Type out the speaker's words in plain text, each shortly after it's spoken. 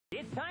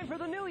for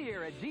the new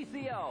year at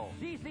GCO.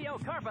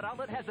 GCO Carpet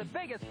Outlet has the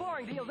biggest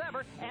flooring deals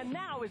ever, and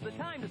now is the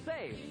time to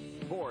save.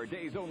 4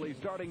 days only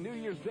starting New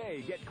Year's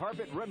Day. Get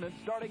carpet remnants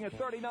starting at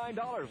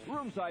 $39.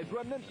 Room size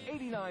remnants,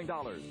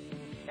 $89.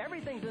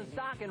 Everything's in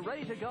stock and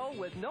ready to go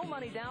with no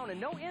money down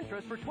and no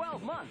interest for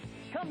 12 months.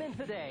 Come in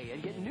today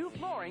and get new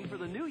flooring for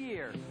the new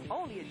year.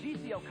 Only at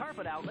GCO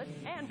Carpet Outlet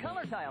and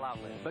Color Tile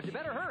Outlet. But you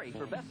better hurry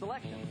for best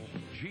selection.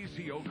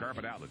 GCO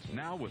Carpet Outlets,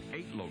 now with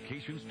 8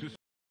 locations to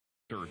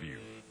serve you.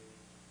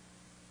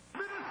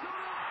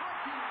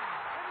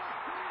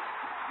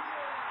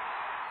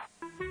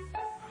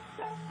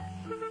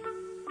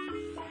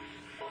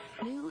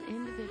 New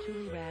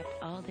individually wrapped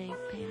all-day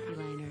panty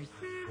liners.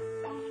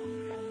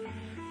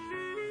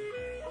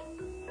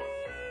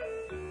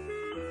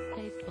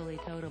 Tastefully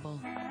toteable.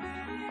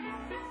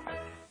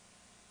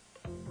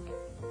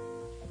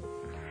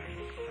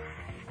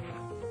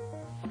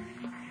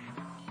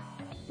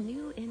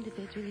 New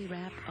individually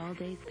wrapped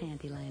all-days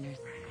panty liners.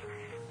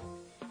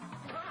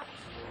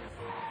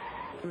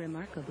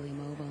 Remarkably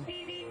mobile.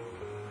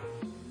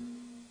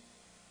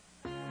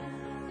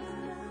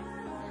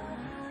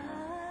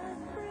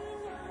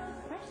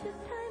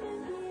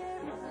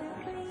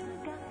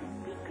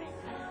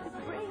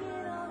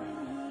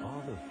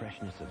 All the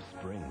freshness of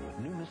spring with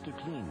new Mr.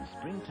 Clean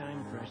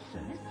Springtime Fresh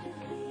Scent.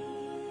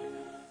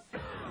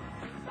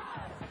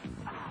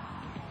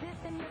 This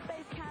in your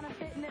face kind of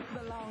fitness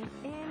belongs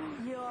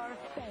in your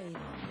face.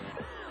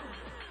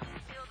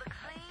 Feel the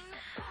clean?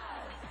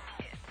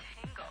 It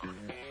tingles.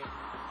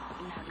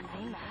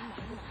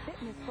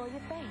 Fitness for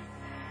your face.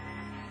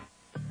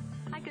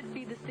 I could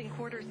feed this thing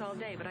quarters all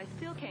day, but I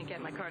still can't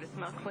get my car to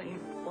smell clean.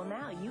 Well,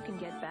 now you can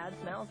get bad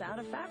smells out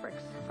of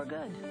fabrics for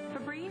good.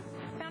 Febreze?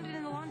 Found it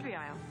in the laundry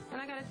aisle.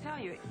 And I gotta tell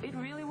you, it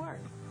really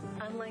works.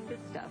 Unlike this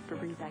stuff,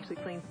 Febreze actually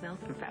cleans smells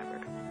from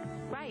fabrics.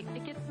 Right,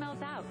 it gets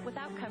smells out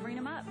without covering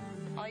them up.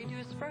 All you do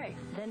is spray.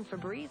 Then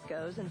Febreze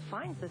goes and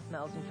finds the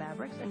smells in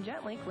fabrics and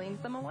gently cleans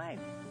them away.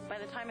 By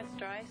the time it's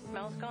dry,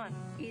 smell's gone.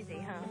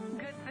 Easy, huh?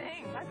 Good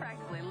thing. I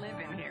practically live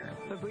in here.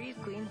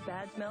 Febreze cleans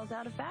bad smells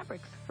out of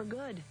fabrics for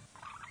good.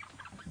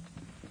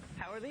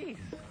 How are these?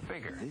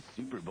 Bigger. This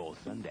Super Bowl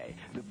Sunday,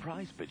 the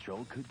Prize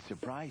Patrol could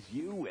surprise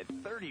you with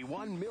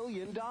 $31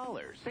 million.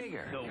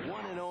 Bigger. The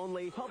one and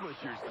only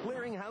Publishers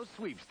Clearinghouse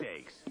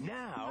Sweepstakes.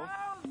 Now,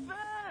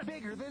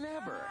 bigger than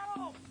ever.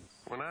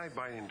 When I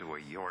bite into a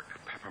York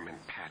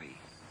Peppermint Pattie,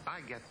 I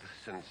get the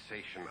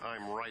sensation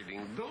I'm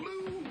riding the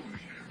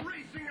luge,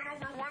 racing at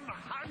over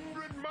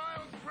 100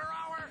 miles per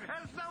hour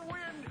as the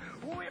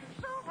wind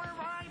whips over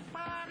my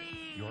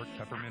body. York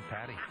Peppermint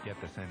Pattie.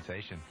 Get the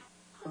sensation.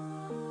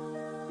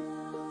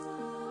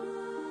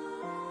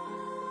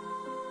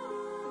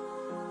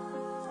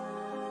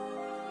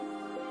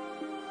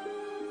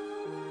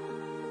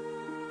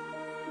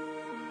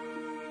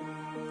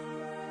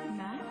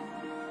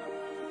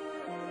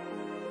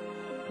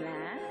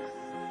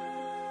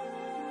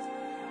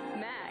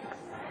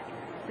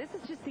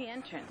 The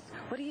entrance.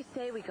 What do you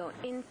say we go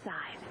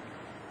inside?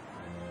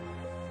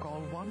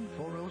 Call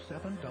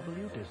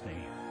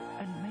 1-407-W-Disney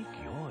and make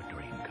your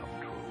dream come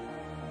true.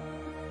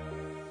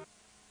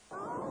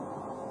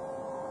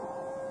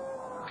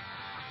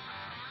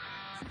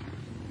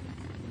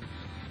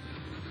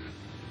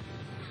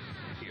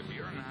 If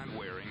you're not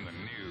wearing the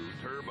new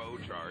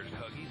turbocharged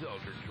Huggies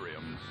Ultra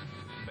Trim,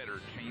 better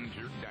change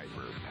your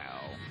diaper,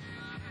 pal.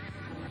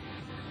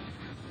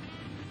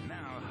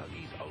 Now,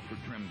 Huggies Ultra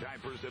Trim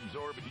diapers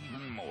absorb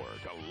even more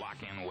to lock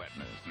in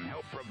wetness and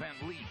help prevent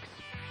leaks.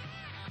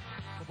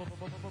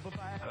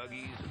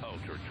 Huggies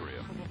Ultra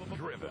Trim,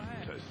 driven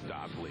to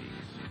stop leaks.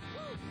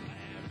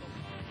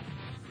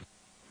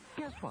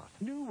 Guess what?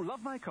 New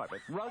Love My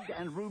Carpet rug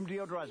and room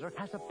deodorizer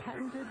has a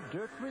patented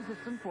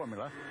dirt-resistant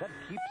formula that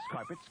keeps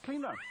carpets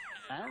cleaner.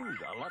 And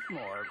a lot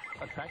more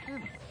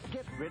attractive.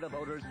 Get rid of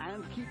odors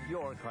and keep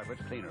your carpet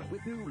cleaner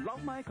with new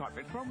Love My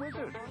Carpet from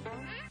Wizard.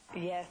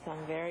 Yes,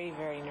 I'm very,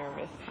 very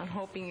nervous. I'm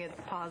hoping it's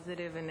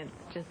positive and it's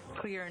just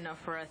clear enough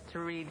for us to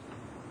read.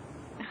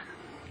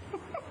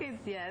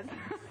 It's yes.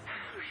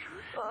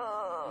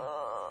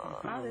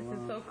 Oh, this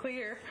is so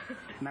clear.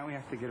 Now we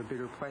have to get a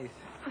bigger place.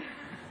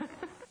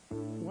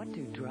 What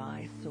do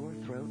dry, sore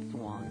throats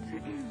want?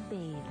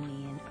 Bathe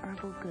me in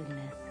herbal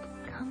goodness.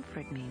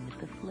 Comfort me with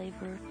the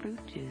flavor of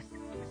fruit juice.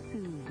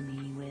 Soothe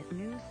me with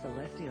new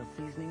Celestial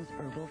Seasonings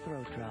Herbal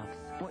Throat Drops.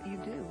 What you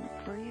do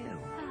for you.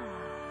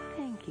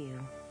 Thank you.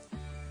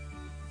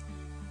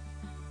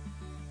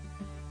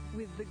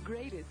 With the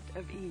greatest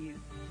of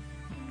ease.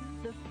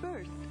 The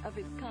first of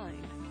its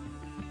kind.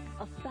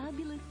 A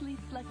fabulously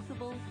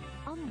flexible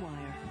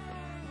unwire.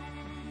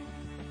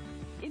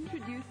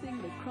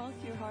 Introducing the Cross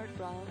Your Heart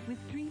Bra with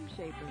Dream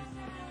Shapers.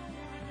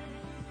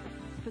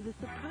 For the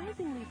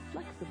surprisingly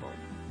flexible,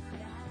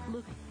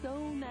 looks so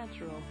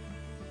natural,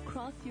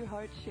 cross your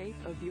heart shape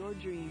of your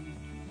dreams.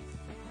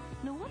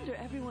 No wonder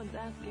everyone's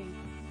asking,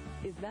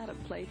 is that a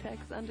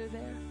Platex under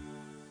there?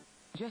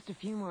 Just a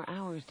few more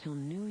hours till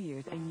New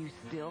Year's, and you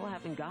still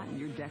haven't gotten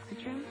your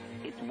Dexatrim?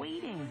 It's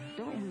waiting.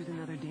 Don't lose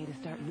another day to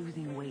start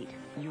losing weight.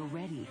 You're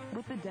ready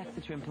with the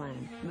Dexatrim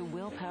plan, the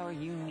willpower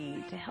you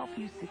need to help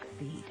you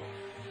succeed.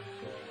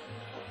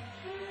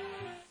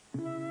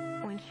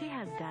 When she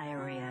has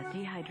diarrhea,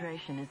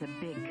 dehydration is a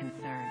big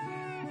concern.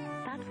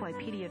 That's why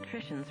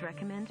pediatricians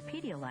recommend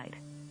Pedialyte.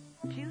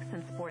 Juice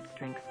and sports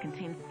drinks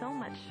contain so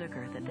much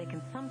sugar that they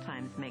can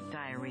sometimes make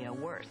diarrhea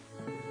worse.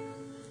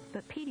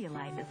 But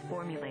Pedialyte is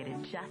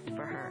formulated just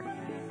for her,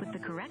 with the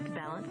correct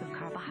balance of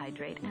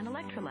carbohydrate and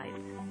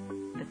electrolytes.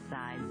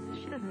 Besides,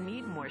 she doesn't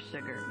need more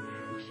sugar.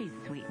 She's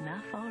sweet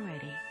enough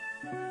already.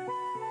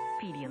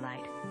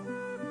 Pedialyte.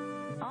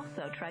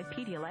 Also, try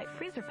Pedialyte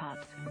Freezer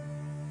Pops.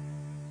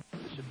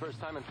 This your first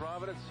time in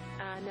Providence?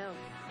 No.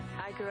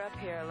 I grew up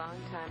here a long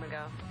time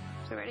ago.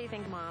 So where do you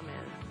think Mom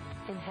is?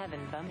 In heaven,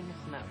 bumming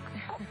a smoke.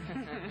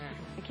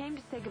 I came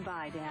to say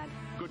goodbye, Dad.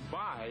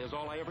 Goodbye is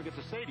all I ever get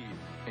to say to you.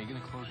 Are you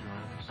going to close your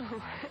eyes?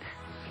 Oh,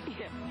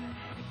 yeah.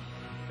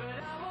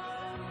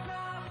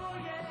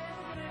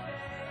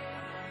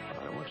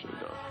 I don't want you to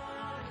go.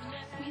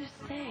 Ask me to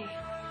stay.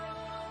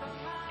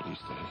 Please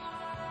stay.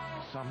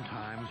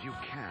 Sometimes you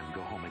can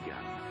go home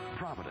again.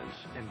 Providence,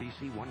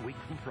 NBC 1 week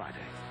from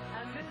Friday.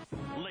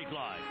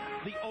 Lateline,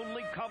 the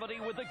only comedy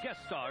with the guest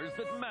stars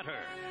that matter,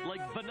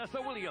 like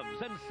Vanessa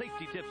Williams and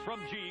safety tips from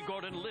G.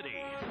 Gordon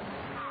Liddy.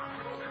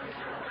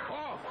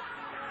 Oh,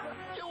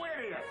 you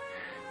idiot!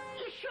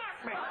 You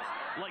shot me!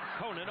 Like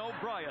Conan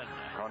O'Brien.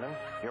 Conan,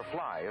 your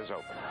fly is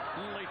open.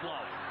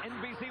 Lateline,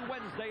 NBC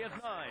Wednesday at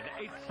 9,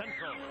 8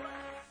 Central.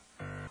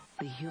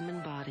 The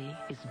human body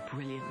is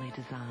brilliantly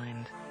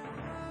designed.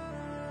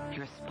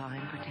 Your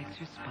spine protects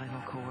your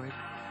spinal cord.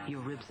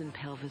 Your ribs and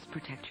pelvis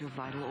protect your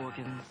vital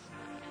organs.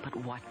 But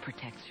what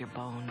protects your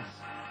bones?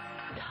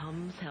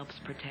 Tums helps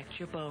protect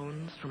your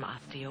bones from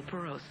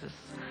osteoporosis.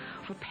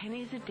 For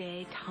pennies a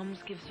day,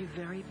 Tums gives you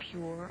very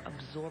pure,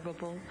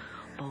 absorbable,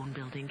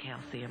 bone-building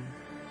calcium.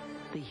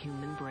 The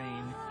human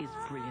brain is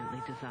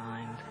brilliantly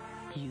designed.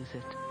 Use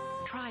it.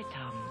 Try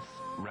Tums.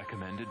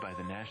 Recommended by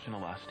the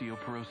National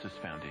Osteoporosis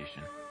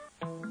Foundation.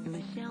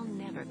 Michelle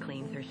never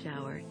cleans her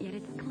shower, yet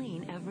it's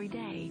clean every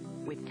day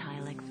with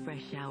Tilex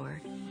Fresh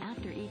Shower.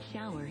 After each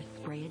shower,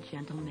 spray a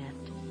gentle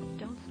mist.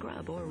 Don't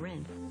scrub or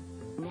rinse.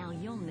 Now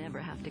you'll never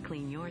have to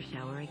clean your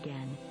shower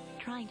again.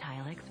 Try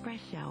Tilex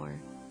Fresh Shower.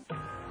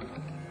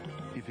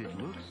 If it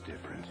looks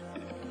different,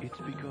 it's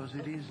because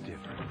it is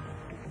different.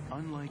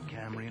 Unlike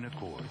Camry and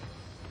Accord,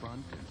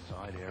 front and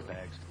side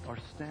airbags are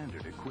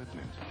standard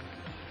equipment.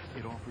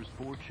 It offers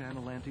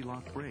 4-channel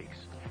anti-lock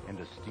brakes and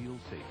a steel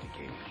safety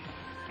cage.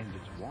 And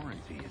its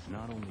warranty is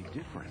not only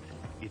different,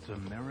 it's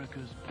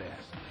America's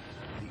best.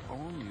 The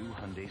all-new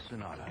Hyundai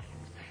Sonata.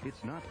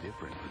 It's not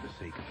different for the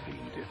sake of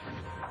being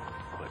different,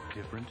 but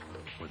different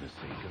for the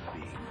sake of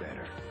being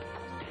better.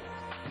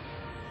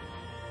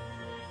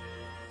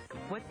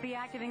 What's the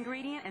active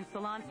ingredient in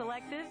Salon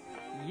Selectives?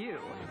 You.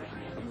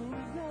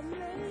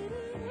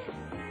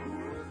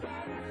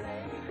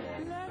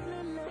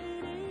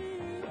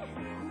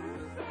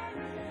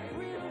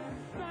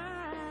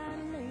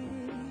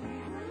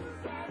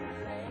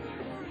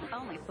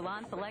 Only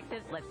Salon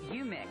Selectives lets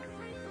you mix.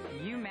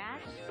 You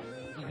match.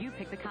 You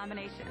pick the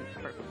combinations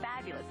for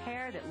fabulous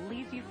hair that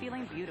leaves you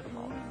feeling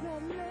beautiful.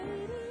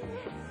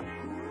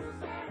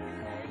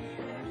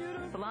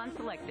 Salon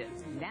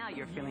Selectives. Now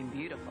you're feeling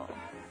beautiful.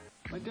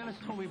 My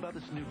dentist told me about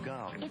this new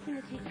gum. It's in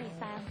the toothpaste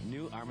style.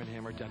 New Arm &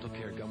 Hammer Dental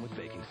Care Gum with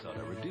baking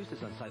soda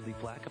reduces unsightly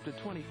plaque up to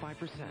 25%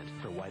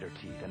 for whiter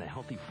teeth and a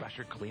healthy,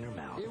 fresher, cleaner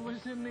mouth. It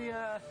was in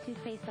the,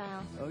 Toothpaste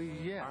style. Oh,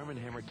 yeah. Arm &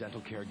 Hammer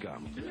Dental Care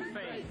Gum.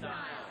 Toothpaste style.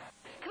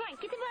 Come on,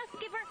 get the bus,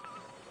 Skipper.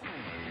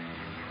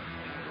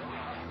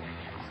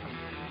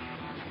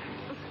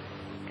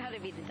 Gotta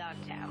be the Dog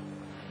Chow.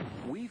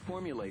 We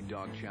formulate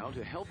Dog Chow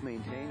to help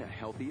maintain a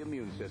healthy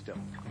immune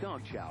system.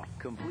 Dog Chow,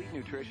 complete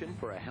nutrition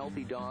for a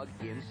healthy dog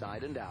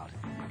inside and out.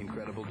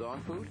 Incredible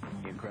dog food,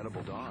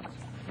 incredible dogs.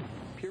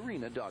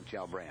 Purina Dog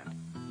Chow brand.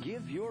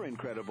 Give your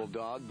incredible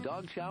dog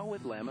Dog Chow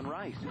with lamb and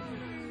rice.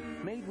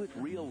 Made with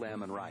real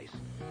lamb and rice.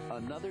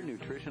 Another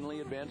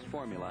nutritionally advanced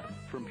formula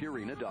from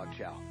Purina Dog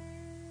Chow.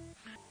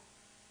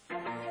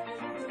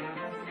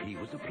 He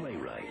was a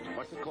playwright.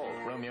 What's it called?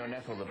 Romeo and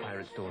Ethel, the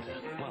Pirate's Daughter.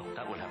 Well,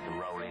 that would have to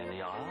Rowley in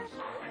the Isles.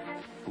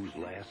 Whose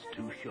last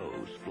 2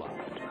 shows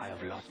flopped. I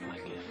have lost my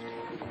gift.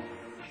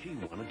 She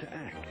wanted to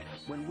act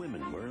when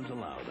women weren't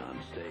allowed on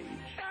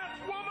stage.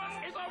 That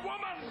woman is a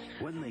woman!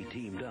 When they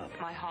teamed up,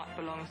 My heart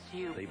belongs to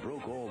you. they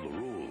broke all the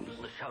rules.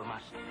 The show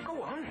must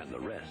Go on. And the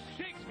rest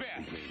Shakespeare!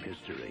 became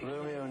history.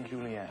 Romeo and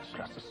Juliet.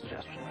 Just a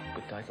suggestion.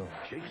 Good title.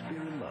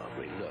 Shakespeare in Love,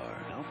 rated R.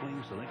 Now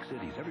playing select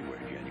cities everywhere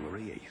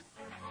January 8th.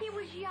 He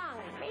was young,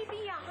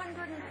 maybe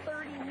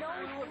 130,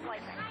 nose looked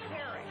like a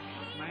carrot.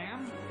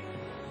 Ma'am?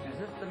 Is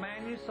this the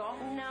man you saw?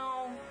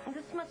 No,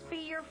 this must be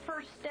your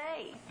first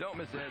day. Don't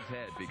miss Ed's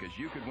head because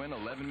you could win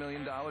 $11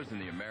 million in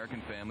the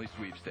American Family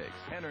Sweepstakes.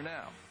 Enter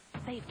now.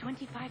 Save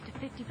 25 to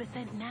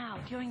 50% now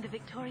during the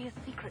Victoria's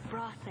Secret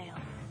bra sale.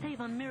 Save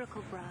on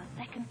Miracle Bras,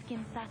 Second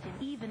Skin Satin,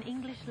 even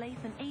English Lace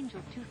and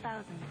Angel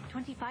 2000.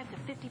 25 to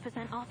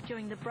 50% off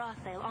during the bra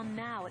sale on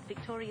now at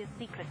Victoria's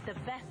Secret, the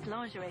best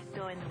lingerie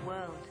store in the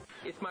world.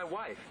 It's my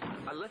wife.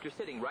 I left her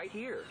sitting right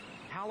here.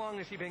 How long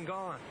has she been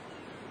gone?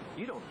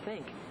 You don't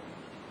think.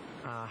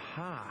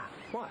 Aha.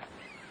 What?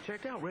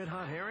 Checked out Red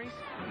Hot Harry's?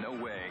 No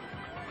way.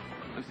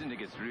 Lucinda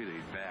gets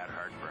really bad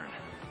heartburn.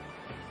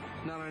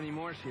 Not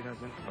anymore, she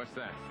doesn't. What's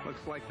that?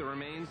 Looks like the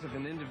remains of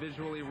an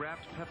individually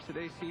wrapped Pepcid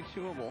AC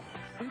chewable.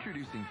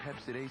 Introducing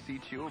Pepcid AC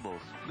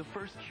Chewables, the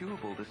first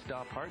chewable to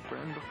stop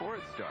heartburn before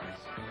it starts.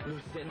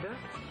 Lucinda?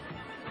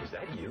 Is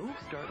that you?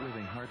 Start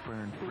living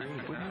heartburn free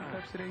with new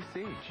Pepcid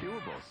AC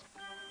Chewables.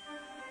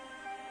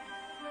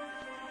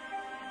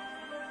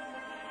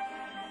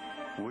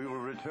 We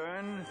will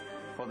return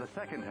for the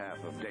second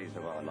half of Days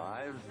of Our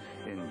Lives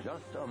in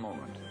just a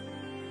moment.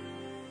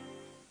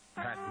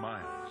 Pat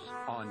Miles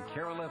on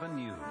KARE 11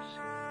 News.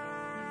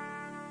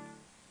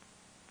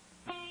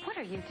 What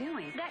are you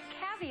doing? That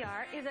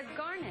caviar is a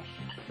garnish.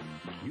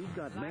 You've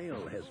Got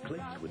Mail has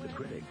clicked with the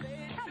critics.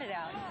 Cut it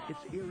out.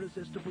 It's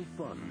irresistible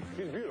fun.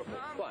 She's beautiful,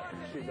 but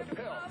she's a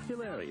pill.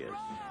 Hilarious.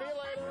 See you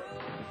later.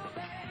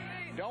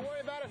 Don't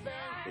worry about a thing.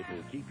 It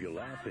will keep you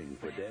laughing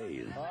for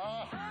days.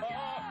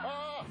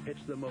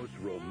 It's the most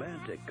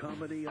romantic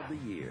comedy of the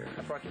year.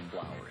 I brought you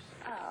flowers.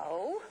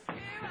 Oh.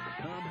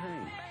 Tom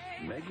Hanks,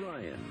 Meg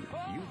Ryan,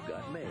 You've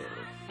Got Mail.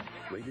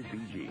 Rated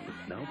PG.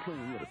 Now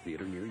playing at a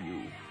theater near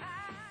you.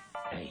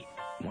 Hey,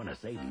 want to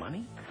save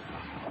money?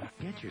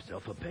 Get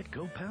yourself a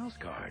Petco Pals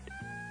card.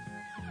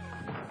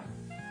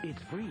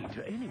 It's free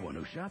to anyone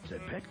who shops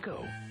at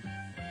Petco.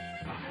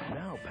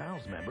 Now,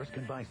 Pals members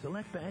can buy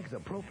select bags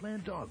of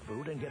ProPlan dog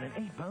food and get an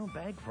 8-pound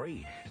bag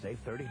free. Save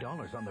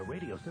 $30 on the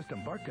radio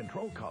system bark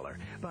control collar.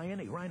 Buy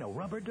any Rhino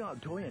rubber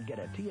dog toy and get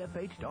a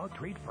TFH dog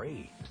treat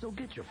free. So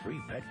get your free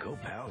Petco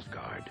Pals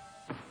card.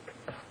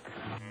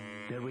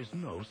 There is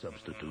no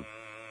substitute.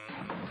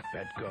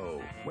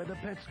 Petco, where the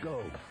pets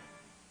go.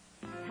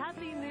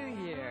 Happy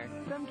New Year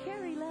from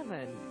KARE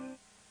 11.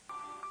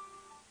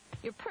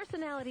 Your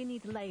personality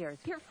needs layers.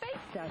 Your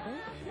face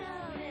doesn't.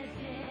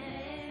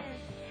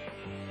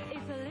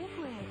 It's a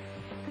liquid,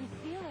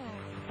 concealer,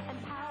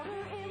 and powder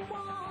in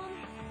one.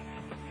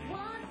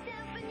 One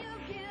step and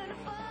you're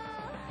beautiful.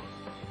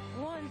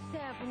 One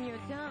step and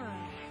you're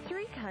done.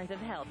 3 kinds of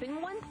help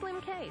in one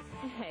slim case.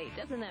 Hey,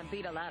 doesn't that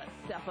beat a lot of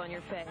stuff on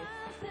your face?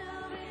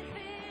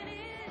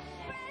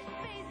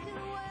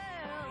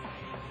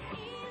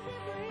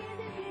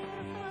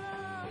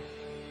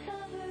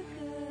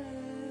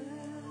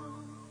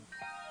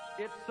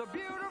 It's a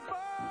beautiful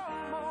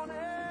morning.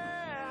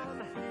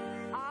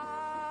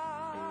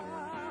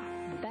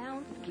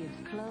 Bounce gives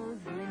clothes,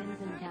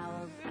 linens, and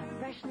towels a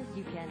freshness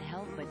you can't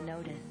help but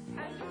notice.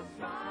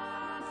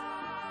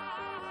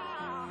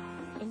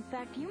 In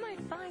fact, you might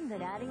find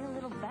that adding a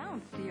little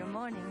bounce to your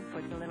morning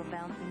puts a little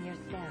bounce in your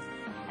step.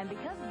 And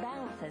because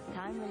Bounce has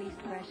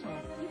time-released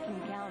freshness, you can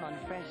count on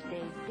fresh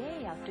days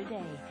day after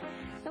day.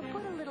 So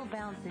put a little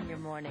bounce in your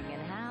morning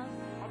and have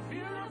a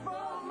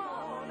beautiful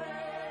morning.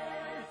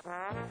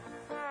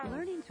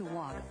 Learning to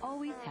walk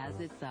always has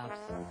its ups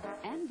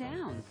and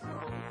downs,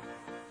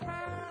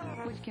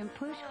 which can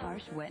push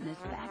harsh wetness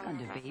back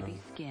onto baby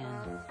skin.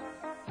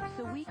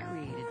 So we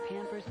created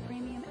Pampers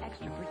Premium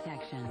Extra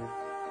Protection.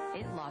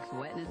 It locks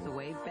wetness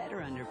away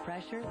better under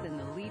pressure than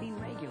the leading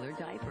regular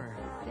diaper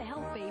to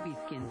help baby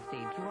skin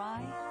stay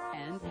dry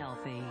and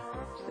healthy.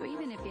 So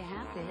even if you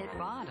have to hit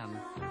bottom,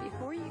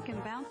 before you can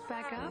bounce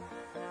back up,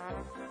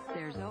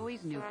 there's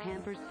always new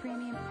Pampers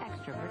Premium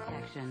Extra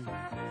Protection.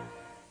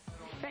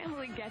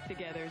 Family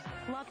get-togethers,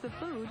 lots of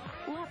food,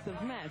 lots of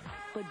mess.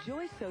 But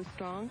Joy's so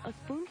strong, a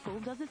spoonful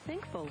does a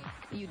sinkful.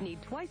 You'd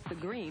need twice the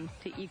green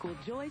to equal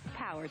Joy's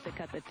power to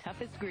cut the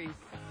toughest grease.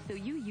 So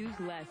you use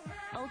less.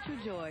 Ultra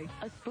Joy,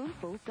 a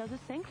spoonful does a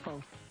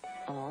sinkful.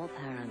 All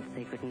parents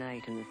say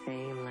goodnight in the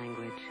same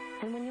language.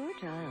 And when your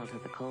child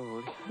has a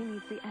cold, he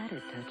needs the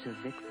added touch of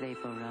Vicks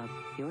Vapor Rub.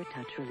 Your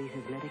touch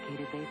releases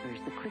medicated vapors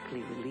that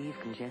quickly relieve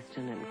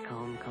congestion and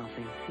calm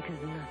coughing.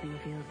 Because nothing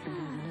feels better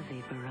than a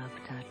Vapor Rub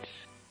touch.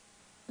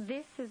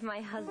 This is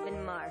my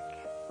husband, Mark.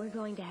 We're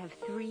going to have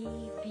 3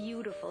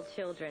 beautiful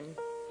children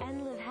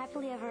and live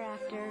happily ever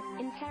after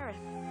in Paris.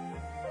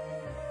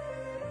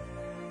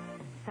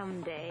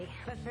 Someday.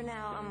 But for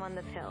now, I'm on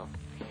the pill.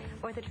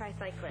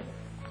 Orthotricycline.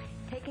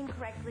 Taken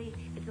correctly,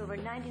 it's over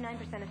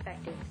 99%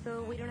 effective,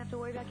 so we don't have to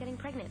worry about getting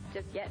pregnant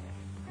just yet.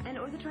 And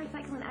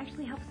orthotricycline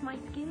actually helps my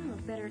skin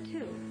look better,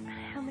 too.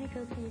 How many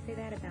pills can you say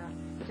that about?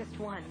 Just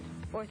one.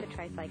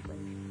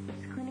 Orthotricycline.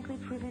 It's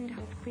clinically proven to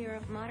help clear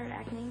up moderate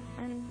acne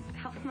and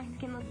helps my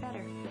skin look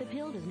better. The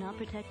pill does not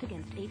protect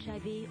against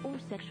HIV or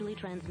sexually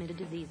transmitted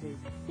diseases.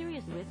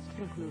 Serious risks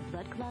include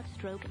blood clots,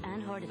 stroke,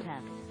 and heart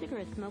attack.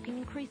 Cigarette smoking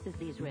increases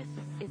these risks,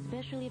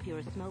 especially if you're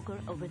a smoker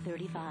over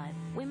 35.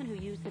 Women who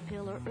use the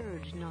pill are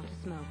urged not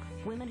to smoke.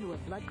 Women who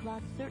have blood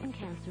clots, certain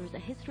cancers, a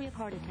history of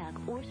heart attack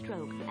or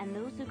stroke, and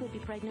those who could be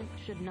pregnant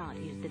should not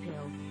use the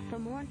pill. For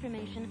more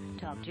information,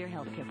 talk to your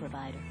healthcare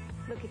provider.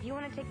 Look, if you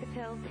want to take the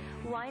pill,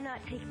 why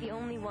not take the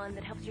only one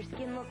that helps your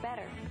skin look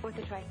better?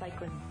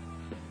 Orthotricycline.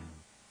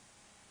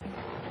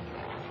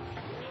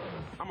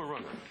 I'm a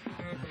runner.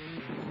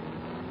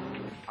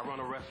 I run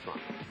a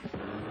restaurant.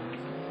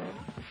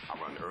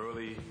 I run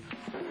early.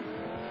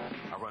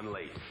 I run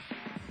late.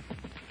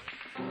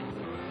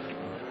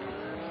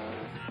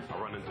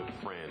 I run into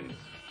friends.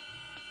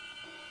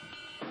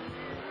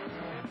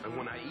 And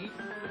when I eat,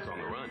 it's on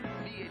the run.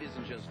 V8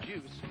 isn't just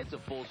juice. It's a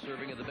full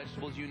serving of the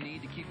vegetables you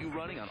need to keep you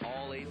running on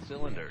all 8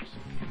 cylinders.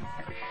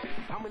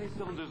 How many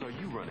cylinders are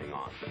you running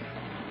on?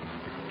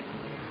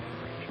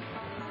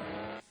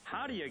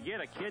 How do you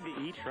get a kid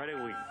to eat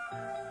shredded wheat?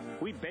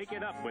 We bake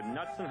it up with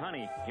nuts and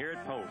honey here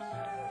at Post.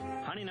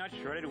 Honey Nut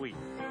Shredded Wheat.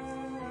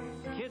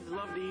 Kids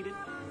love to eat it.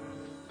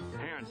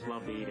 Parents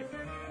love to eat it.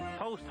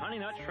 Post Honey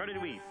Nut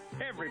Shredded Wheat.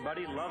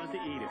 Everybody loves to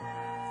eat it.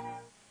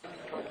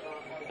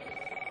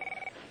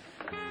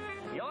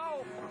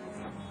 Hello?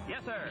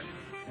 Yes, sir.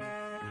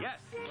 Yes.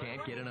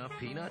 Can't get enough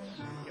peanuts?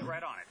 Get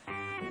right on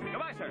it.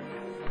 Goodbye, sir.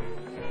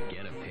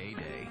 Get a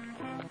payday.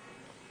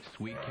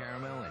 Sweet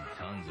caramel and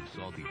tons of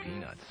salty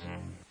peanuts.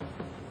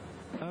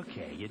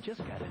 Okay, you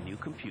just got a new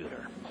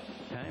computer.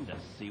 Time to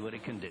see what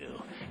it can do.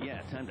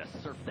 Yeah, time to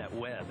surf that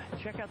web.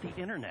 Check out the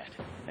internet.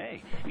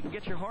 Hey, you can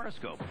get your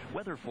horoscope,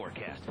 weather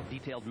forecast,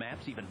 detailed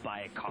maps, even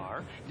buy a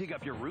car, dig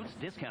up your roots,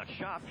 discount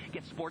shop,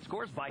 get sports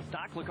scores, buy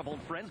stock, look up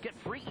old friends, get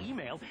free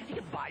email. You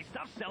can buy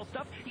stuff, sell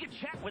stuff. You can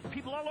chat with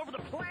people all over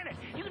the planet.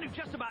 You can do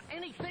just about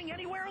anything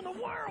anywhere in the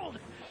world.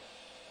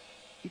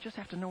 You just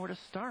have to know where to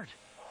start.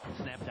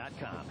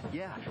 Snap.com.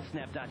 Yeah,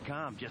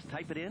 Snap.com. Just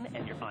type it in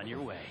and you're on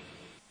your way.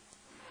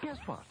 Guess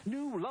what?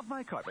 New Love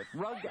My Carpet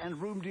rug and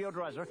room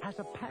deodorizer has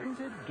a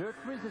patented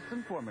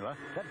dirt-resistant formula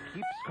that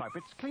keeps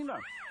carpets cleaner.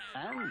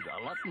 And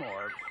a lot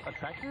more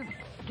attractive.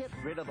 Get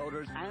rid of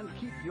odors and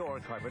keep your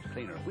carpet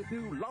cleaner with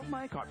new Love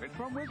My Carpet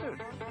from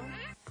Wizard.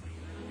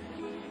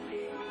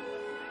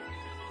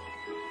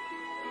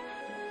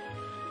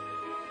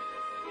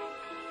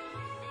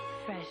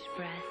 Fresh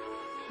breath,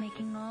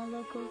 making all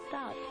local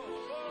stops.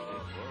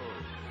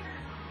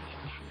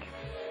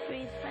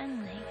 Breathe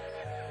friendly.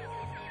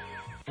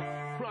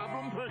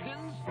 Problem,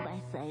 Perkins? My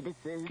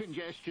sinuses.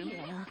 Congestion?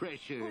 Yeah.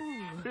 Pressure?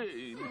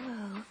 Pain?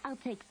 Oh, I'll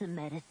take some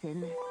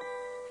medicine.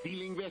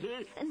 Feeling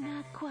better?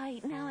 Not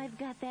quite. Now I've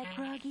got that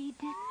groggy,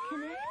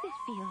 disconnected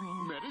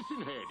feeling.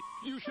 Medicine Head.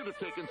 You should have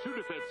taken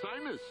Sudafed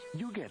Sinus.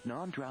 You get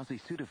non-drowsy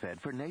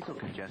Sudafed for nasal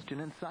congestion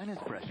and sinus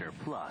pressure,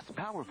 plus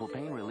powerful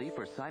pain relief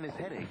for sinus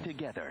headache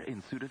together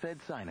in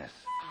Sudafed Sinus.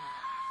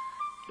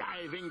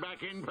 Diving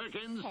back in,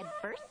 Perkins? Head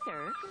first,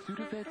 sir.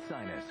 Sudafed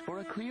Sinus for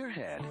a clear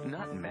head,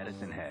 not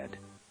medicine head.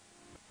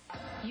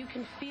 You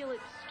can feel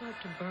it start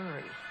to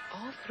burn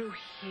all through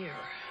here.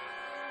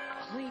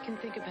 All you can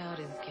think about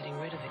is getting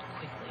rid of it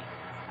quickly.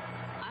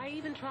 I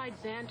even tried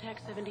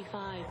Zantac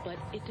 75, but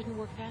it didn't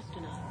work fast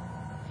enough.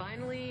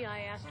 Finally,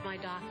 I asked my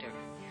doctor,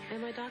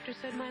 and my doctor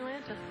said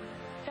Mylanta.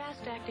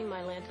 Fast-acting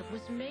Mylanta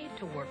was made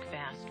to work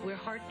fast, where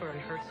heartburn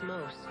hurts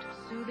most.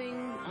 Soothing,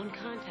 on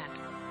contact.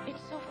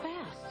 It's so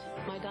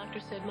fast. My doctor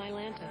said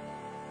Mylanta.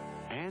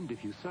 And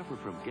if you suffer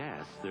from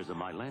gas, there's a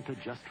Mylanta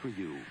just for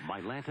you.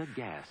 Mylanta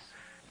Gas.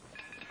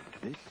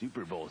 This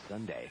Super Bowl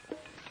Sunday,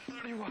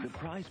 the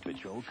Prize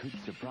Patrol could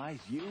surprise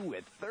you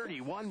with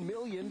 $31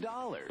 million.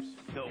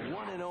 The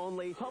one and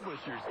only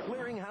Publishers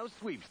Clearinghouse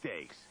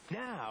Sweepstakes.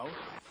 Now,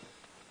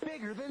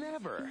 bigger than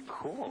ever.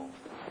 Cool.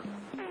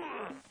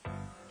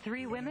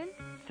 3 women,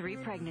 3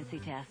 pregnancy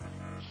tests.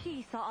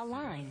 She saw a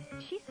line.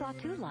 She saw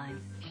 2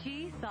 lines.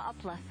 She saw a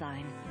plus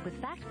sign. With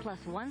Fact Plus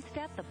 1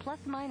 step, the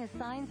plus-minus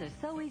signs are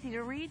so easy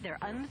to read, they're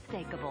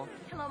unmistakable.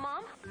 Hello,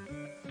 Mom?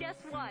 Guess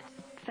what?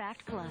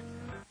 Fact Plus.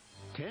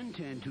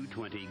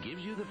 10-10-220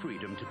 gives you the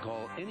freedom to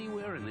call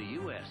anywhere in the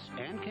U.S.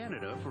 and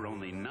Canada for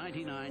only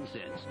 99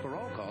 cents for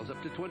all calls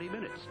up to 20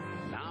 minutes.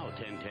 Now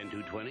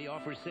 10-10-220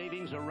 offers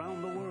savings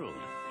around the world.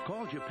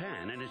 Call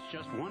Japan and it's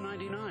just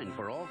 $1.99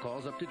 for all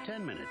calls up to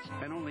 10 minutes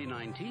and only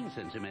 19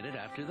 cents a minute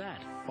after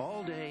that.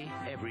 All day,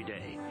 every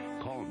day.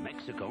 Call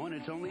Mexico and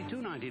it's only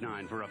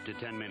 $2.99 for up to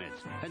 10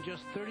 minutes and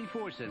just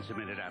 34 cents a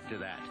minute after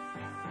that.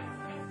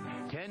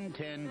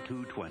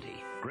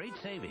 10-10-220. Great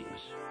savings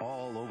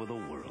all over the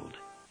world.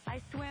 I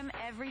swim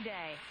every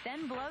day,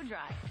 then blow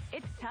dry.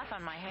 It's tough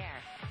on my hair.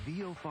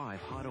 VO5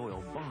 hot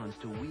oil bonds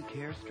to weak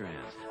hair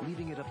strands,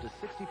 leaving it up to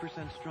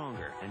 60%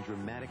 stronger and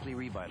dramatically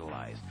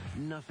revitalized.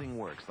 Nothing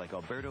works like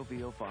Alberto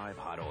VO5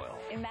 hot oil.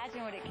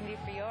 Imagine what it can do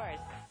for yours.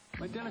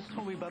 My dentist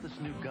told me about this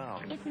new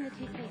gum. It's in the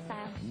toothpaste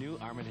aisle. New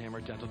Arm &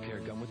 Hammer Dental Care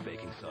Gum with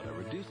baking soda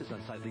reduces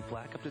unsightly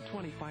plaque up to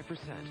 25%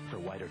 for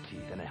whiter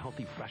teeth and a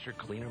healthy, fresher,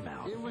 cleaner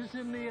mouth. It was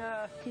in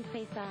the,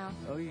 toothpaste aisle.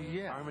 Oh,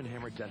 yeah. Arm &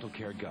 Hammer Dental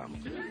Care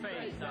Gum.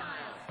 Toothpaste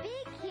aisle.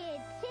 Big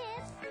kid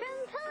tips from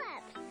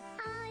pull-ups.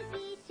 Always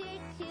be sure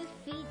to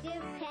feed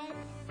your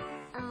pets.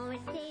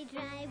 Always stay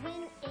dry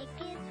when it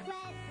gets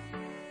wet.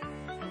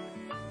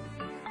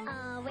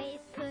 Always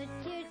put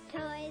your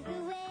toys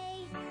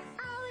away.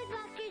 Always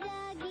walk your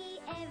doggy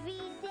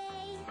every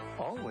day.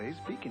 Always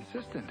Be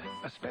consistent,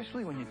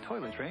 especially when you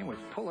toilet train with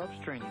pull-ups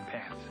training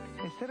pants.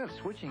 Instead of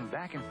switching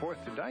back and forth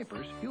to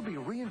diapers, you'll be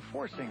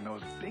reinforcing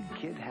those big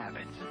kid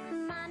habits.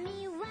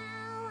 Mommy, wow.